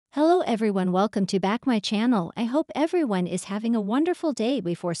everyone, welcome to back my channel. I hope everyone is having a wonderful day.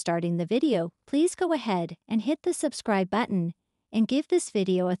 Before starting the video, please go ahead and hit the subscribe button and give this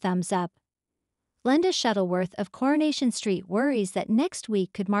video a thumbs up. Glenda Shuttleworth of Coronation Street worries that next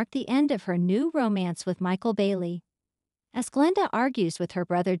week could mark the end of her new romance with Michael Bailey. As Glenda argues with her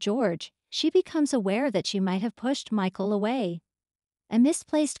brother George, she becomes aware that she might have pushed Michael away. A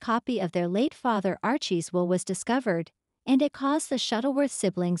misplaced copy of their late father Archie's will was discovered, and it caused the Shuttleworth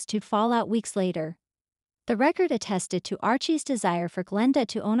siblings to fall out weeks later. The record attested to Archie's desire for Glenda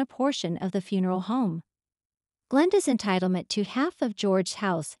to own a portion of the funeral home. Glenda's entitlement to half of George's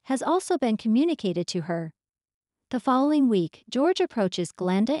house has also been communicated to her. The following week, George approaches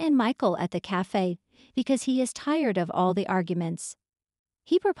Glenda and Michael at the cafe because he is tired of all the arguments.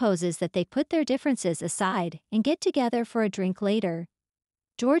 He proposes that they put their differences aside and get together for a drink later.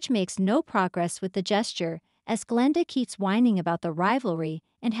 George makes no progress with the gesture, as Glenda keeps whining about the rivalry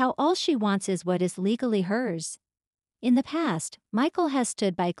and how all she wants is what is legally hers. In the past, Michael has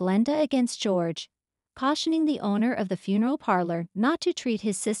stood by Glenda against George, cautioning the owner of the funeral parlor not to treat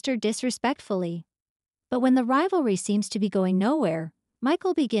his sister disrespectfully. But when the rivalry seems to be going nowhere,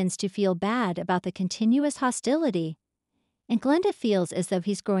 Michael begins to feel bad about the continuous hostility, and Glenda feels as though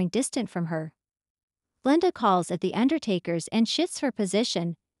he's growing distant from her. Glenda calls at the undertaker's and shifts her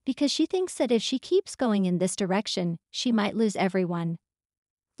position because she thinks that if she keeps going in this direction, she might lose everyone.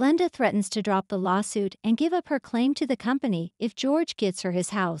 Glenda threatens to drop the lawsuit and give up her claim to the company if George gets her his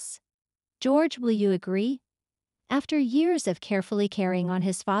house. George, will you agree? After years of carefully carrying on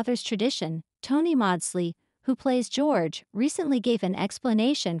his father's tradition, Tony Maudsley, who plays George, recently gave an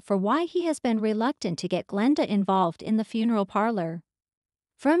explanation for why he has been reluctant to get Glenda involved in the funeral parlor.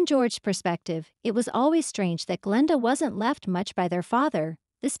 From George's perspective, it was always strange that Glenda wasn't left much by their father,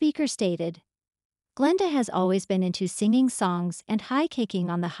 the speaker stated. Glenda has always been into singing songs and high-kicking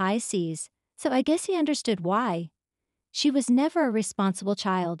on the high seas, so I guess he understood why. She was never a responsible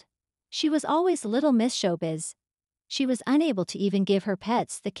child. She was always Little Miss Showbiz. She was unable to even give her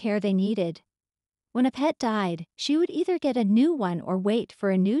pets the care they needed. When a pet died, she would either get a new one or wait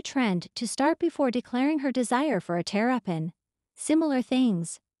for a new trend to start before declaring her desire for a terrapin. Similar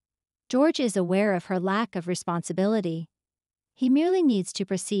things. George is aware of her lack of responsibility. He merely needs to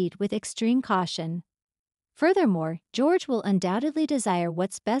proceed with extreme caution. Furthermore, George will undoubtedly desire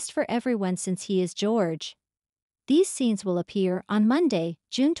what's best for everyone since he is George. These scenes will appear on Monday,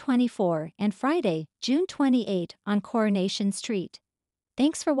 June 24 and Friday, June 28 on Coronation Street.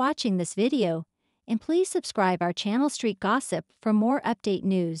 Thanks for watching this video, and please subscribe our channel Street Gossip for more update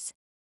news.